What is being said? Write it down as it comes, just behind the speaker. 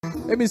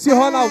MC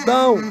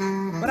Ronaldão,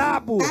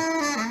 brabo,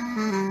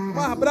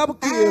 mais brabo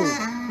que eu.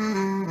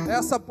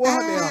 Essa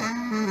porra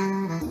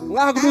mesmo.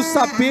 Largo do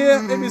Sapê,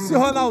 MC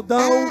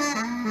Ronaldão,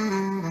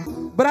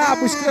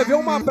 brabo, escreveu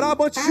uma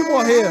braba antes de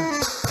morrer.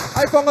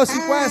 Aí falou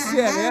assim, qual é a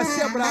CL?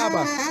 Essa é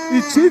braba.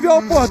 E tive a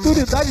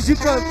oportunidade de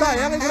cantar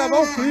ela e gravar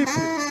um clipe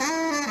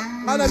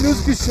lá na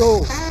Music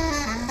Show.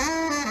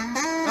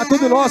 É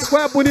tudo nosso,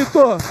 qual é,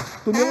 bonito?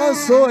 Tu me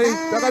lançou, hein?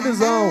 Pega a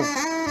visão.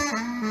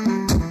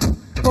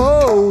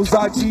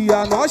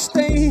 Ousadia nós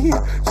tem,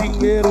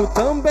 dinheiro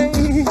também.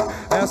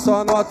 É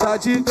só nota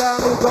de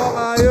galo,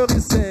 dólar, euro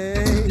e 100.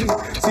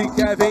 Se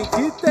quer, vem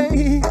que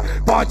tem.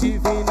 Pode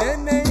vir,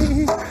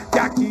 neném, que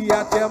aqui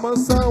até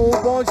mansão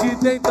o bonde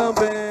tem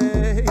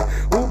também.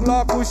 O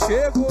bloco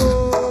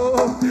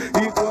chegou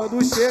e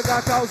quando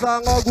chega causa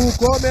logo um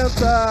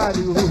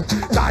comentário.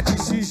 Tá de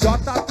XJ,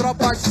 a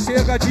tropa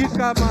chega de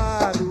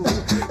Camaro.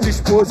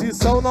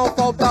 Disposição não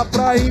falta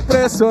pra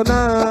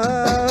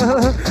impressionar.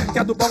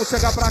 Quer do bom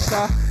chegar pra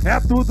cá, é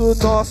tudo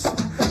nosso.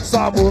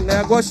 Só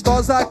mulher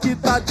gostosa que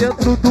tá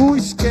dentro do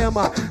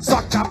esquema.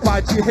 Só capa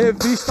de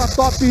revista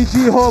top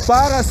de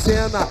roubar a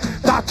cena.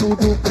 Tá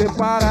tudo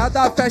preparado,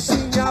 a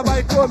festinha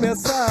vai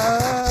começar.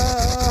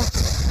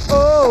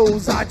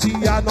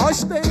 Ousadia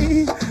nós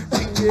tem,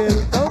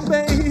 dinheiro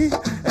também.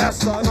 É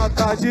só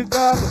nota de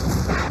galo.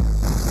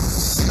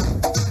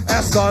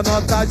 É só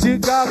nota de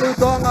galo,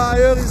 dólar,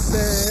 euro e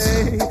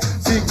 100.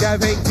 Se quer,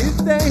 vem que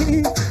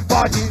tem.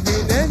 Pode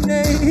vir,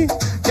 neném,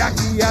 que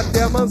aqui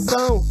até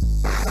mansão.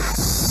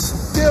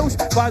 Deus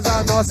faz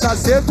a nossa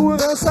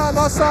segurança,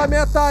 nossa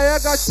meta é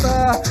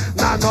gastar.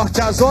 Na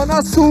norte a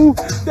zona sul,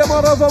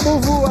 demorou,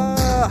 vamos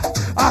voar.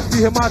 A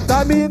firma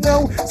da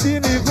Minão se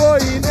ligou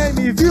e nem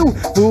me viu,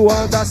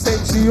 voando a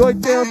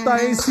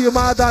 180 em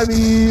cima da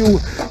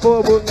 1000.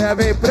 Ô mulher,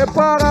 vem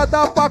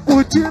preparada pra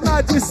curtir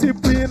na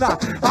disciplina.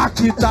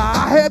 Aqui tá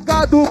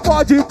arregado,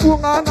 pode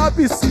pular na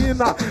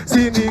piscina.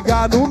 Se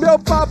ligar no meu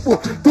papo,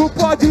 tu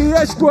pode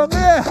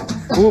escolher.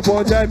 O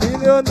bonde é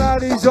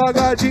milionário e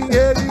joga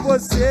dinheiro em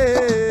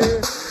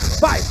você.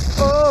 Vai!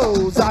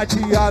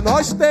 Ousadia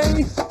nós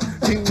tem,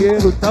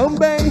 dinheiro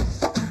também.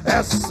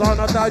 É só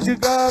nota de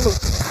galo.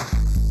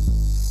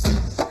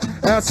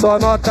 É só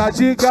nota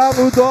de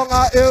galo,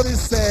 dólar, euro e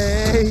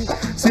 100.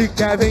 Se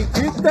quer, vem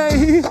que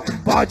tem.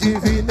 Pode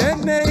vir,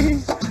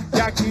 neném,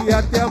 que aqui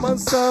até a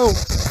mansão.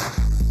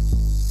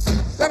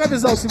 Pega a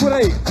visão, segura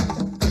aí.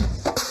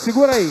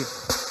 Segura aí.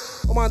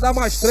 Vou mandar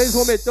mais 3,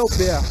 vou meter o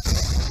pé.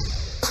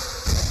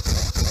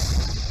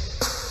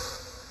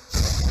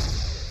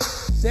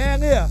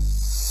 CL,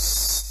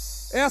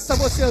 essa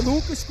você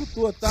nunca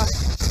escutou, tá?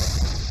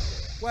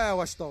 Ué,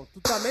 Wastão, tu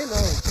também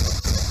não.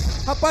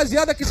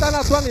 Rapaziada que tá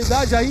na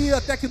atualidade aí,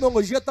 a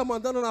tecnologia tá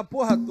mandando na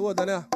porra toda, né?